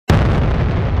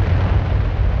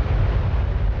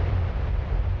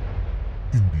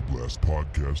Blast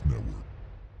Podcast Network.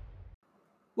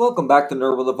 Welcome back to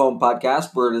Nerd with a Phone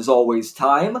podcast, where it is always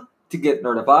time to get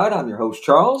nerdified. I'm your host,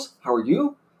 Charles. How are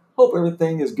you? Hope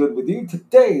everything is good with you.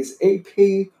 Today's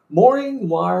AP Morning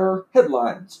Wire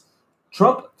headlines.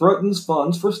 Trump threatens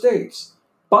funds for states.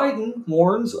 Biden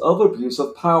warns of abuse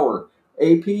of power.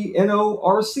 AP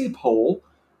NORC poll.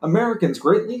 Americans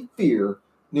greatly fear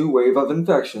new wave of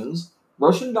infections.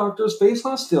 Russian doctors face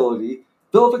hostility.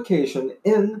 Vilification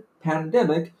in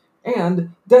pandemic.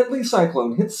 And deadly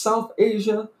cyclone hits South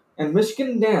Asia and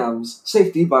Michigan dams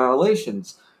safety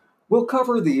violations. We'll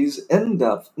cover these in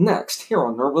depth next here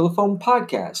on Nerd with a Phone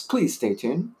podcast. Please stay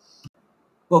tuned.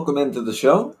 Welcome into the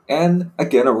show, and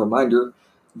again a reminder,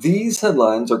 these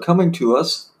headlines are coming to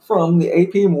us from the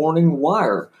AP Morning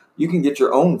Wire. You can get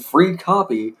your own free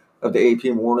copy of the AP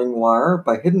Morning Wire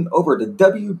by heading over to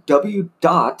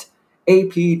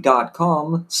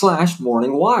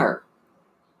www.ap.com/morningwire.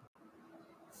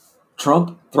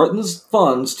 Trump threatens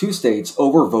funds to states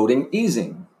over voting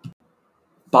easing.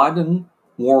 Biden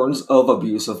warns of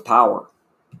abuse of power.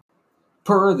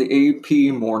 Per the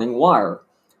AP Morning Wire,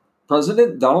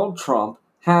 President Donald Trump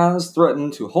has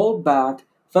threatened to hold back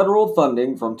federal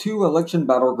funding from two election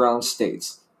battleground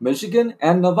states, Michigan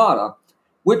and Nevada,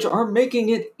 which are making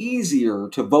it easier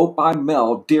to vote by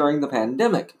mail during the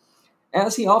pandemic.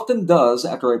 As he often does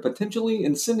after a potentially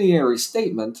incendiary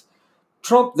statement,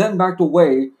 Trump then backed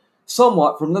away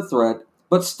somewhat from the threat,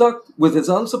 but stuck with his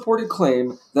unsupported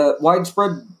claim that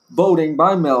widespread voting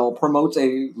by mail promotes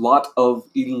a lot of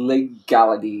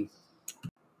illegality.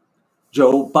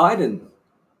 Joe Biden,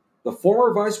 the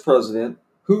former vice president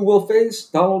who will face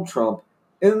Donald Trump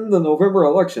in the November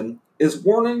election, is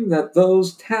warning that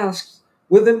those tasked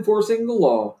with enforcing the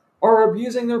law are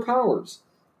abusing their powers,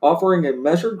 offering a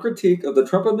measured critique of the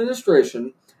Trump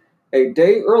administration. A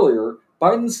day earlier,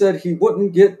 Biden said he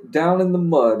wouldn't get down in the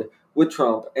mud with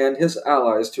Trump and his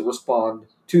allies to respond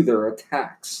to their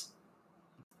attacks.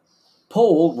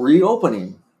 Poll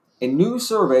reopening. A new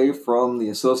survey from the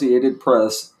Associated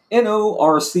Press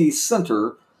NORC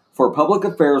Center for Public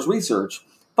Affairs Research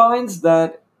finds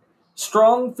that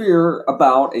strong fear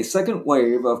about a second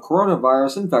wave of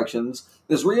coronavirus infections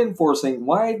is reinforcing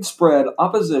widespread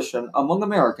opposition among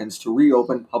Americans to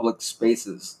reopen public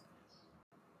spaces.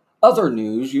 Other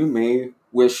news you may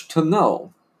wish to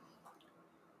know.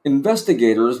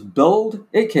 Investigators build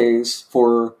a case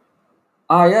for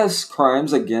IS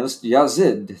crimes against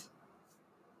Yazid.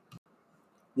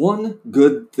 One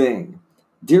good thing.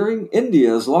 During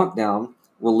India's lockdown,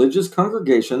 religious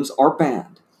congregations are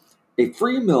banned. A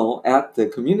free meal at the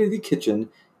community kitchen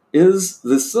is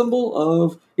the symbol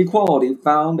of equality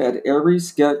found at every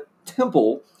Sikh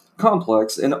temple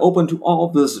complex and open to all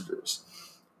visitors.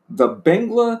 The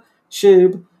Bangla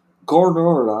Sahib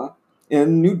Gurdwara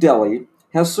in New Delhi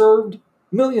has served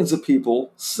millions of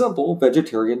people simple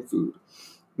vegetarian food.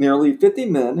 Nearly 50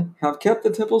 men have kept the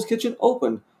temple's kitchen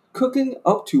open, cooking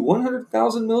up to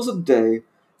 100,000 meals a day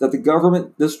that the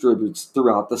government distributes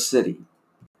throughout the city.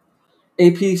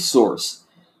 AP source.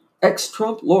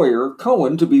 Ex-Trump lawyer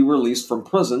Cohen to be released from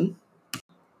prison.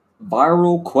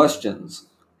 Viral questions.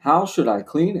 How should I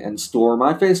clean and store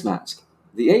my face mask?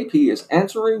 The AP is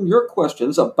answering your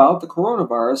questions about the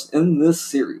coronavirus in this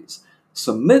series.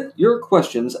 Submit your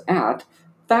questions at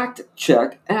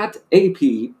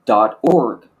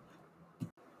factcheck@ap.org.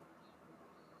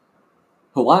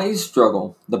 Hawaii's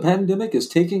struggle. The pandemic is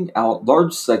taking out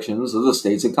large sections of the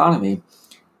state's economy.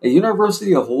 A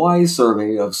University of Hawaii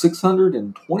survey of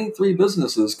 623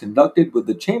 businesses conducted with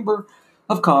the Chamber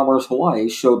of Commerce Hawaii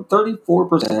showed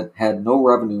 34% had no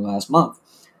revenue last month.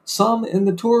 Some in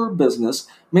the tour business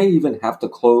may even have to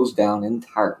close down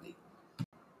entirely.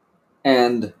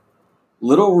 And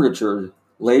Little Richard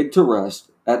laid to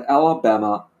rest at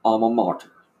Alabama alma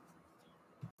mater.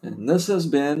 And this has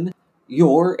been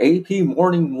your AP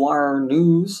Morning Wire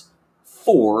news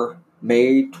for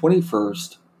May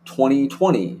 21st,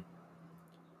 2020.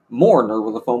 More Nerd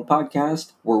with a Phone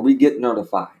podcast where we get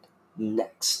notified.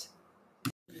 Next.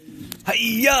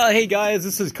 Hey guys,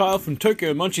 this is Kyle from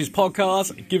Tokyo Munchies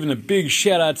Podcast, giving a big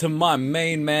shout out to my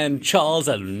main man Charles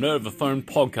at Nerd with a Phone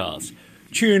Podcast.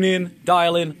 Tune in,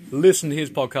 dial in, listen to his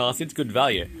podcast, it's good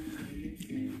value.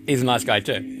 He's a nice guy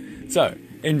too. So,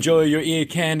 enjoy your ear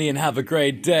candy and have a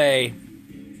great day.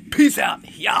 Peace out,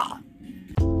 yeah!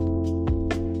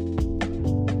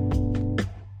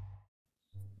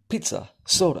 Pizza,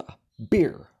 soda,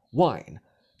 beer, wine.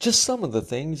 Just some of the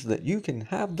things that you can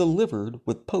have delivered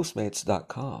with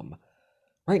Postmates.com.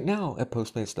 Right now at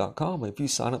Postmates.com, if you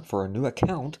sign up for a new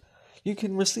account, you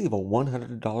can receive a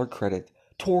 $100 credit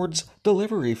towards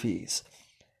delivery fees.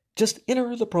 Just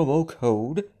enter the promo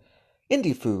code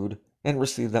indie food, and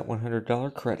receive that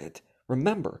 $100 credit.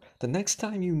 Remember, the next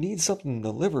time you need something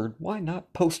delivered, why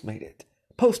not Postmate it?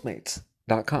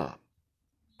 Postmates.com.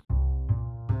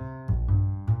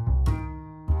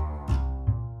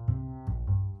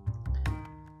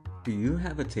 Do you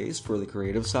have a taste for the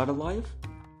creative side of life?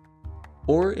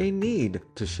 Or a need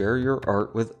to share your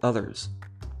art with others?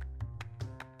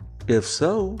 If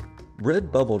so,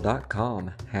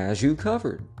 Redbubble.com has you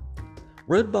covered.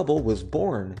 Redbubble was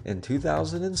born in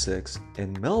 2006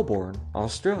 in Melbourne,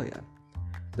 Australia.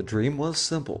 The dream was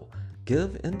simple: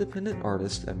 give independent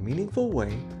artists a meaningful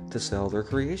way to sell their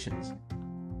creations.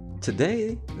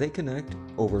 Today, they connect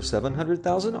over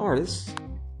 700,000 artists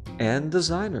and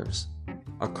designers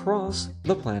across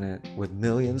the planet with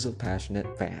millions of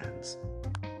passionate fans.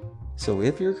 So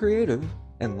if you're creative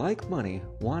and like money,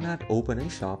 why not open a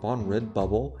shop on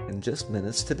Redbubble in just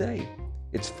minutes today?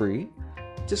 It's free.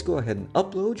 Just go ahead and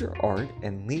upload your art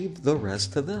and leave the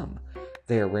rest to them.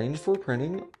 They arrange for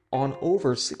printing on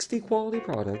over 60 quality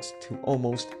products to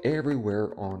almost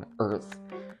everywhere on Earth.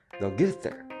 They'll get it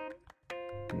there.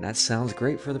 And that sounds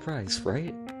great for the price,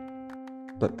 right?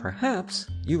 But perhaps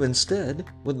you instead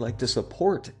would like to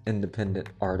support independent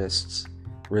artists.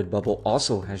 Redbubble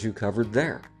also has you covered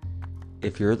there.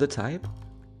 If you're the type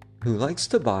who likes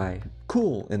to buy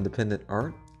cool independent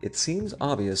art, it seems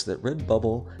obvious that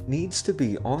Redbubble needs to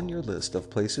be on your list of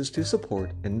places to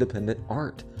support independent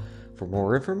art. For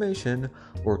more information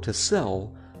or to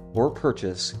sell or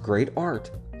purchase great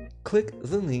art, click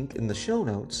the link in the show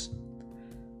notes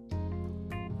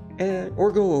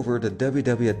or go over to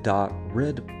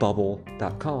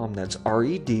www.redbubble.com. That's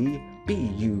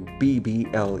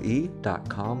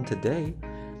redbubble.com today.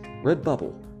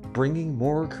 Redbubble, bringing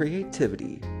more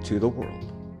creativity to the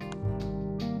world.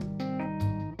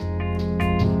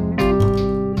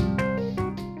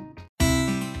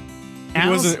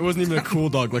 It wasn't even a cool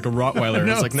dog like a Rottweiler.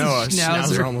 No, It's like, no, a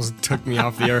Schnauzer. Schnauzer almost took me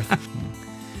off the earth.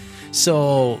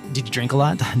 So, did you drink a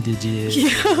lot? Did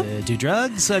you do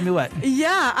drugs? I mean, what?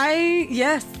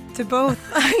 Yes, to both.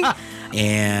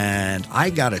 And I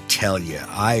gotta tell you,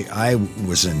 I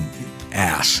was an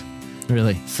ass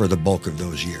Really? for the bulk of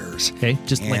those years. Okay,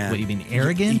 just like And what you mean,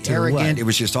 arrogant? or Arrogant. what? It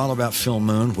was just all about Phil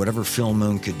Moon, whatever Phil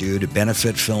Moon could do to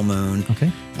benefit Phil Moon.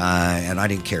 Okay. And I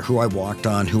didn't care who I walked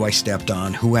on, who I stepped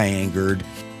on, who I angered.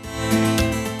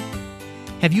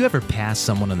 Have you ever passed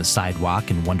someone on the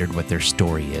sidewalk and wondered what their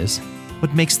story is?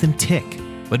 What makes them tick?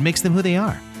 What makes them who they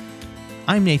are?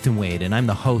 I'm Nathan Wade, and I'm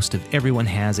the host of Everyone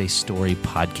Has a Story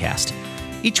podcast.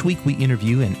 Each week, we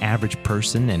interview an average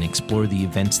person and explore the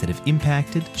events that have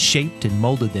impacted, shaped, and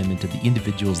molded them into the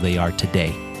individuals they are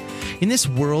today. In this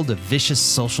world of vicious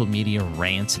social media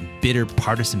rants and bitter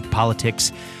partisan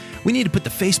politics, we need to put the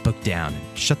Facebook down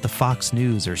and shut the Fox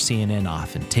News or CNN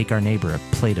off and take our neighbor a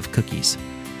plate of cookies.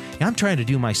 I'm trying to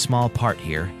do my small part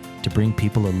here to bring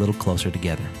people a little closer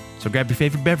together. So grab your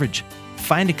favorite beverage,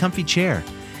 find a comfy chair,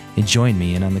 and join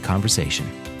me in on the conversation.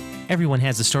 Everyone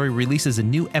Has a Story releases a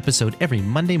new episode every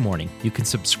Monday morning. You can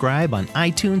subscribe on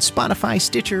iTunes, Spotify,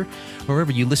 Stitcher, or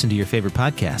wherever you listen to your favorite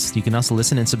podcasts. You can also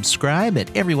listen and subscribe at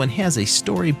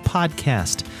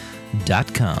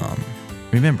everyonehasastorypodcast.com.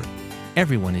 Remember,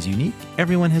 everyone is unique.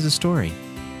 Everyone has a story.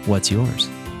 What's yours?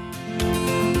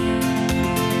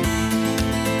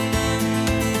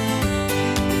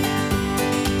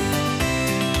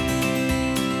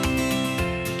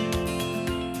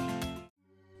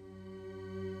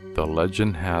 The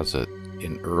legend has it,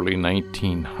 in early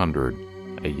 1900,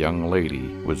 a young lady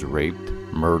was raped,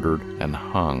 murdered, and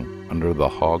hung under the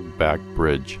Hogback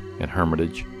Bridge in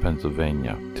Hermitage,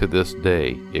 Pennsylvania. To this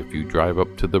day, if you drive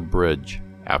up to the bridge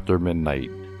after midnight,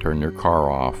 turn your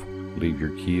car off, leave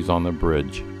your keys on the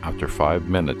bridge, after 5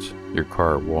 minutes, your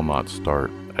car will not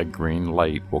start. A green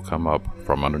light will come up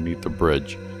from underneath the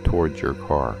bridge towards your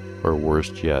car. Or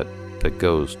worse yet, the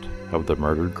ghost of the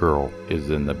murdered girl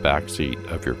is in the back seat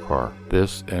of your car.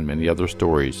 This and many other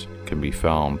stories can be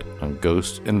found on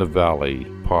Ghosts in the Valley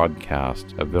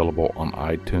podcast, available on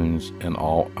iTunes and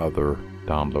all other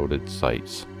downloaded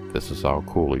sites. This is Al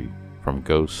Cooley from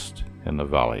Ghosts in the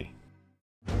Valley.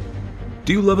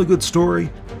 Do you love a good story?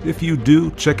 If you do,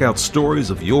 check out Stories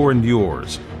of Yore and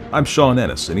Yours. I'm Sean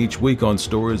Ennis, and each week on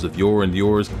Stories of Yore and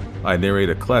Yours, I narrate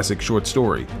a classic short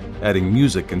story, adding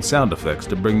music and sound effects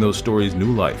to bring those stories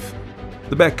new life.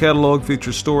 The back catalog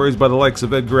features stories by the likes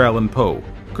of Edgar Allan Poe,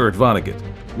 Kurt Vonnegut,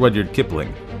 Rudyard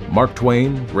Kipling, Mark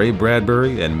Twain, Ray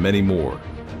Bradbury, and many more.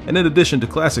 And in addition to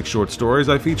classic short stories,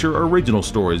 I feature original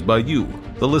stories by you,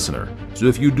 the listener. So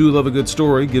if you do love a good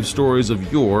story, give Stories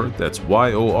of Yore, that's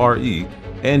Y-O-R-E,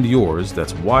 and Yours,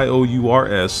 that's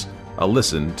Y-O-U-R-S, a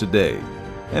listen today.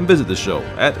 And visit the show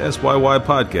at SYY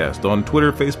Podcast on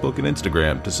Twitter, Facebook, and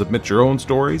Instagram to submit your own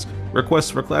stories,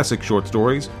 requests for classic short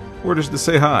stories, or just to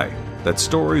say hi. That's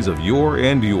Stories of Your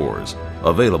and Yours,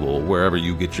 available wherever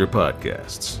you get your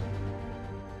podcasts.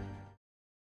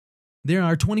 There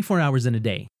are 24 hours in a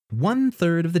day.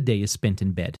 1/3 of the day is spent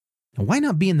in bed. And why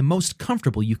not be in the most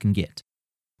comfortable you can get?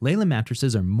 Layla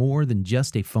mattresses are more than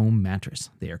just a foam mattress.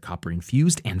 They are copper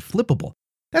infused and flippable.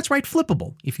 That's right,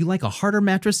 flippable. If you like a harder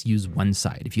mattress, use one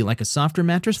side. If you like a softer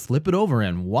mattress, flip it over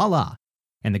and voila.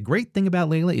 And the great thing about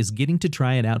Layla is getting to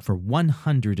try it out for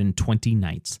 120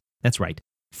 nights. That's right,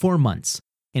 4 months.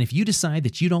 And if you decide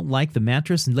that you don't like the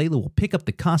mattress, Layla will pick up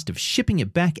the cost of shipping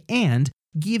it back and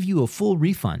give you a full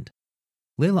refund.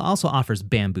 Layla also offers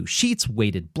bamboo sheets,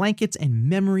 weighted blankets, and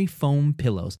memory foam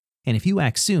pillows. And if you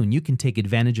act soon, you can take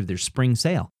advantage of their spring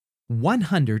sale.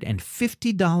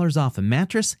 $150 off a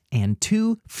mattress and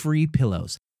 2 free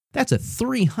pillows. That's a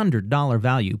 $300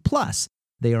 value. Plus,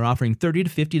 they are offering $30 to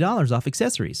 $50 off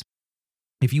accessories.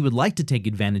 If you would like to take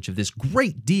advantage of this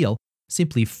great deal,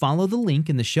 simply follow the link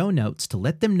in the show notes to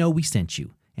let them know we sent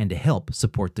you and to help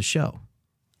support the show.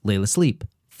 Layla Sleep,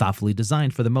 thoughtfully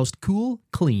designed for the most cool,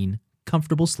 clean,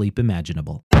 comfortable sleep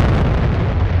imaginable.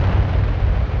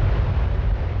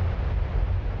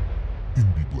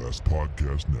 Indie Blast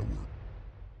Podcast Network.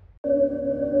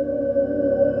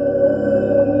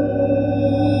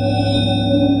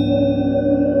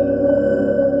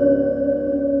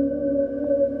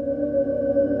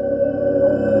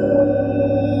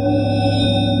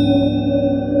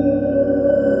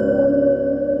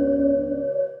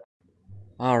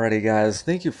 Alrighty, guys,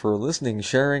 thank you for listening,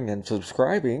 sharing, and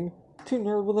subscribing to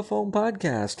Nerd with a Phone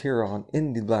podcast here on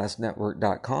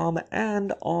IndieBlastNetwork.com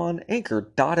and on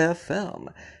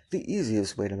Anchor.fm, the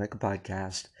easiest way to make a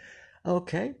podcast.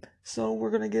 Okay, so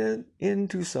we're going to get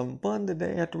into some fun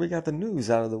today. After we got the news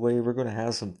out of the way, we're going to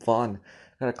have some fun.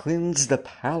 Gotta cleanse the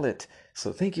palate.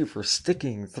 So thank you for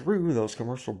sticking through those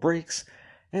commercial breaks,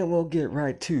 and we'll get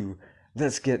right to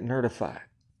Let's Get Nerdified.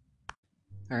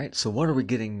 Alright, so what are we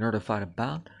getting nerdified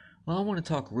about? Well, I want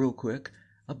to talk real quick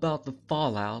about the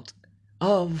fallout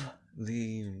of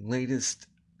the latest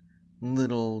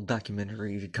little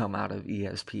documentary to come out of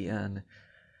ESPN,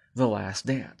 The Last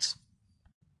Dance.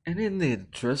 And in the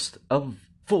interest of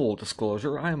full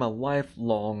disclosure, I am a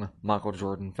lifelong Michael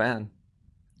Jordan fan.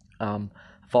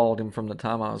 Followed him from the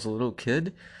time I was a little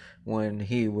kid when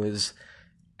he was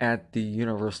at the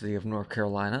University of North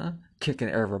Carolina, kicking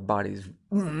everybody's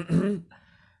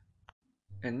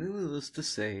and needless to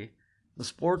say, the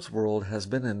sports world has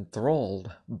been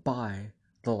enthralled by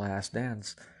The Last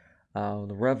Dance. The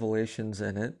revelations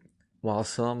in it, while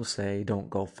some say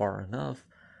don't go far enough,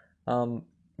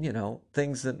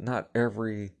 things that not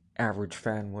every average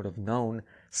fan would have known,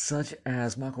 such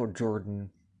as Michael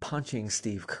Jordan punching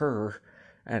Steve Kerr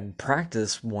and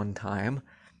practice one time,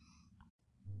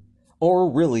 or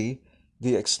really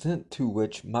the extent to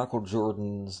which Michael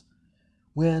Jordan's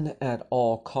win at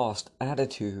all cost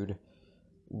attitude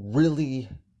really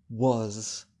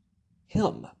was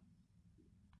him.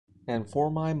 And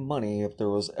for my money, if there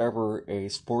was ever a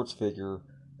sports figure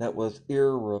that was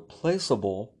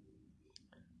irreplaceable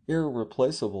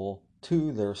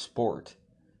to their sport,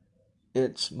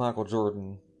 it's Michael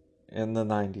Jordan in the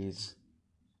 90s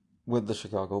with the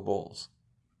Chicago Bulls.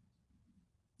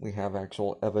 We have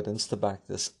actual evidence to back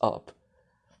this up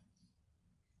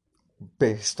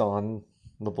based on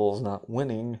the Bulls not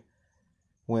winning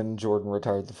when Jordan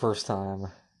retired the first time,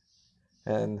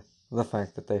 and the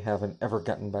fact that they haven't ever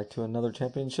gotten back to another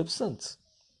championship since.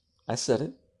 I said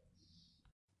it.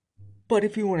 But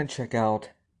if you want to check out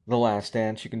The Last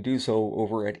Dance, you can do so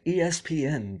over at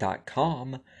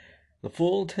ESPN.com. The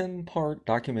full 10-part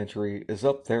documentary is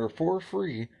up there for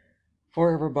free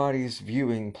for everybody's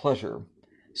viewing pleasure.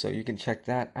 So you can check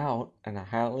that out, and I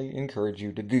highly encourage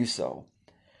you to do so.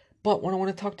 But what I want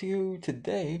to talk to you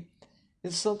today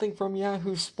is something from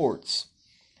Yahoo Sports,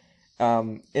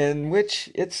 in which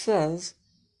it says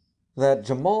that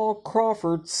Jamal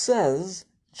Crawford says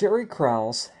Jerry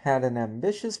Krause had an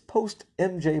ambitious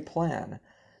post-MJ plan.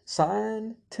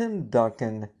 Signed, Tim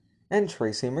Duncan and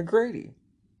Tracy McGrady.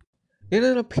 In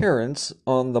an appearance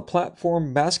on the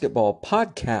Platform Basketball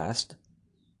podcast,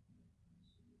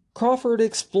 Crawford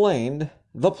explained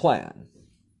the plan.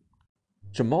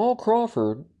 Jamal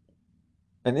Crawford,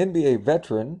 an NBA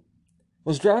veteran,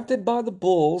 was drafted by the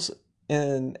Bulls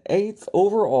in 8th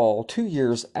overall 2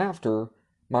 years after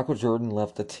Michael Jordan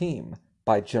left the team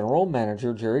by general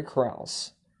manager Jerry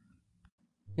Krause.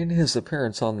 In his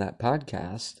appearance on that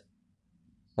podcast,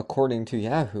 according to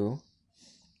Yahoo,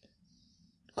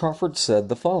 Crawford said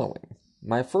the following: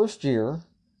 "My first year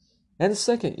And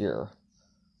second year,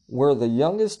 we're the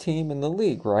youngest team in the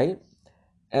league, right?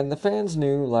 And the fans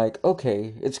knew, like,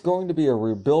 okay, it's going to be a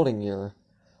rebuilding year.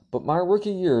 But my rookie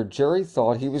year, Jerry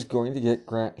thought he was going to get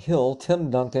Grant Hill,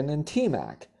 Tim Duncan, and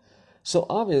T-Mac. So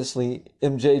obviously,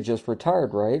 MJ just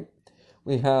retired, right?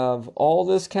 We have all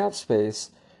this cap space,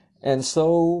 and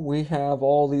so we have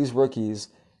all these rookies.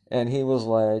 And he was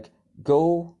like,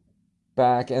 go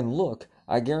back and look.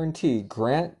 I guarantee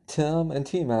Grant, Tim, and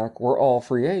T-Mac were all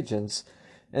free agents.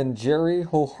 And Jerry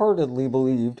wholeheartedly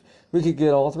believed we could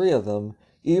get all three of them.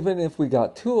 Even if we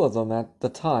got two of them at the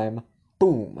time,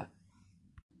 boom.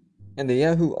 And the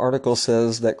Yahoo article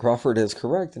says that Crawford is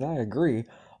correct, and I agree.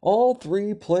 All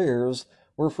three players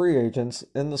were free agents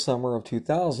in the summer of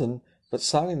 2000, but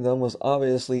signing them was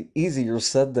obviously easier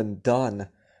said than done.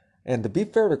 And to be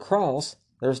fair to Krause,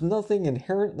 there's nothing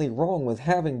inherently wrong with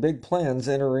having big plans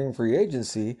entering free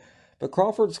agency, but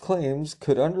Crawford's claims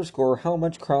could underscore how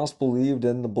much Krause believed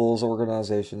in the Bulls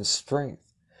organization's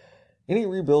strength. Any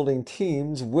rebuilding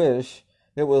teams wish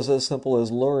it was as simple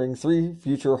as luring three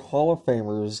future Hall of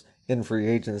Famers in free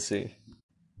agency.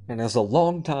 And as a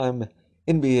longtime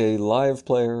NBA Live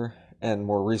player, and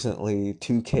more recently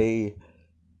NBA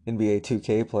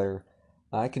 2K player,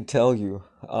 I can tell you,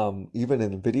 even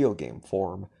in video game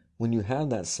form, when you have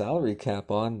that salary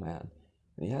cap on, man,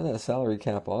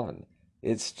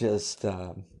 it's just,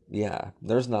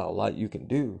 there's not a lot you can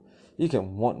do. You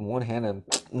can want in one hand and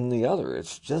in the other.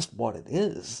 It's just what it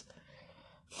is.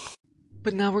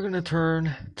 But now we're going to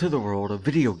turn to the world of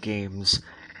video games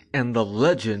and the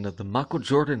legend of the Michael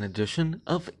Jordan edition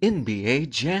of NBA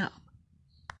Jam.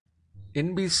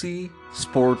 NBC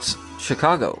Sports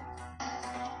Chicago.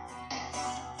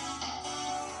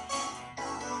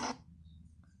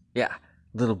 Yeah,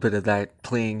 a little bit of that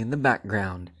playing in the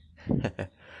background.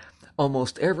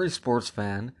 Almost every sports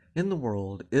fan in the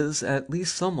world is at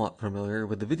least somewhat familiar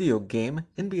with the video game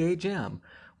NBA Jam,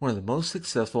 one of the most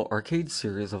successful arcade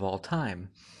series of all time.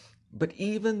 But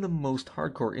even the most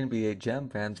hardcore NBA Jam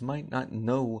fans might not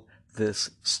know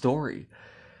this story.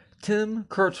 Tim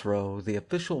Kurtzrow, the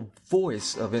official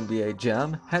voice of NBA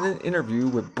Jam, had an interview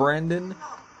with Brandon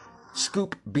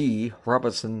Scoop B.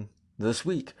 Robinson this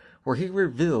week, where he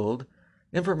revealed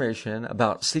information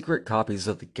about secret copies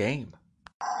of the game.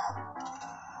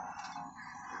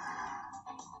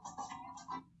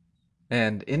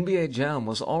 And NBA Jam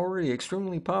was already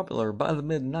extremely popular by the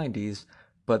mid-90s,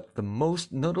 but the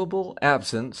most notable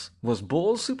absence was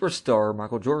Bulls superstar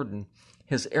Michael Jordan.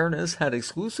 His airness had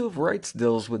exclusive rights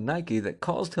deals with Nike that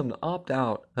caused him to opt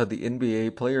out of the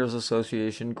NBA Players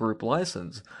Association group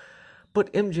license.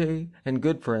 But MJ and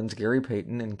good friends Gary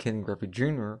Payton and Ken Griffey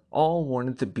Jr. all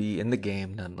wanted to be in the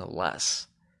game nonetheless.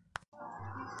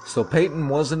 So Payton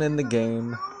wasn't in the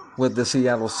game with the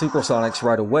Seattle Supersonics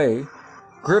right away.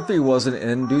 Griffey wasn't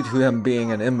in due to him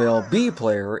being an MLB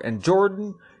player, and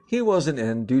Jordan, he wasn't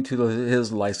in due to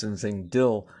his licensing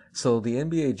deal. So the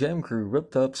NBA Jam crew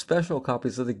ripped up special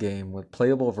copies of the game with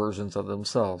playable versions of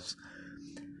themselves.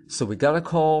 So we got a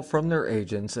call from their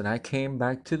agents, and I came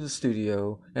back to the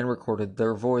studio and recorded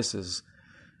their voices.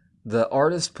 The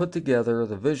artists put together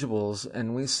the visuals,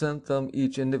 and we sent them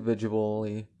each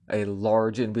individually a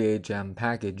large NBA Jam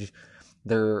package.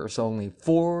 There's only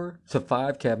 4 to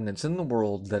 5 cabinets in the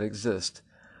world that exist.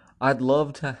 I'd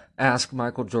love to ask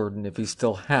Michael Jordan if he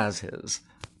still has his.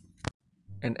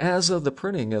 And as of the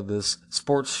printing of this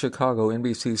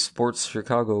NBC Sports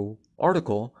Chicago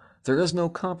article, there is no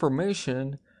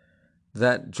confirmation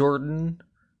that Jordan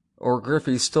or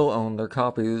Griffey still own their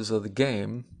copies of the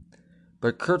game.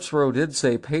 But Kurtzrow did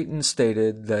say Payton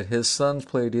stated that his sons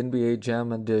played NBA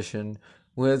Jam Edition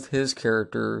with his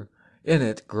character in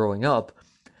it growing up,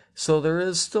 so there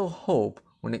is still hope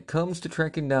when it comes to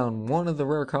tracking down one of the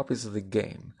rare copies of the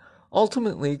game.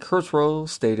 Ultimately, Kurtzrow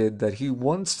stated that he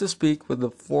wants to speak with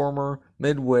the former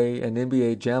Midway and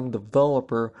NBA Jam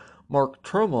developer Mark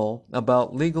Trummel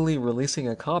about legally releasing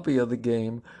a copy of the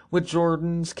game with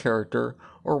Jordan's character,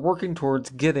 or working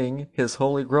towards getting his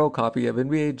Holy Grail copy of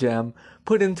NBA Jam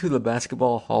put into the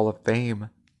Basketball Hall of Fame.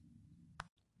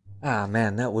 Ah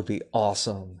man, that would be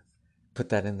awesome. Put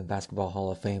that in the Basketball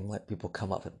Hall of Fame, let people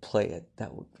come up and play it.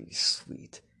 That would be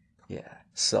sweet. Yeah,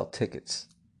 sell tickets.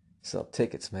 Sell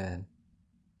tickets, man.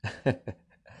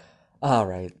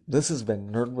 Alright, this has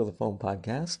been Nerd with a Phone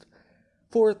podcast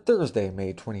for Thursday,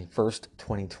 May 21st,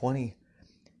 2020.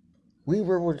 We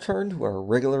will return to our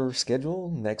regular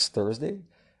schedule next Thursday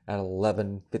at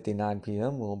 11:59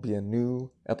 p.m. will be a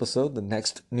new episode, the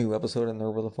next new episode in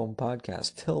Nerd with a Phone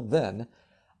podcast. Till then,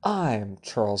 I'm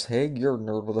Charles Haig, your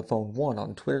Nerd with a Phone 1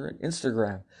 on Twitter and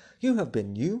Instagram. You have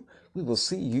been you. We will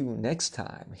see you next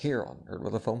time here on Nerd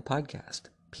with a Phone Podcast.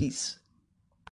 Peace.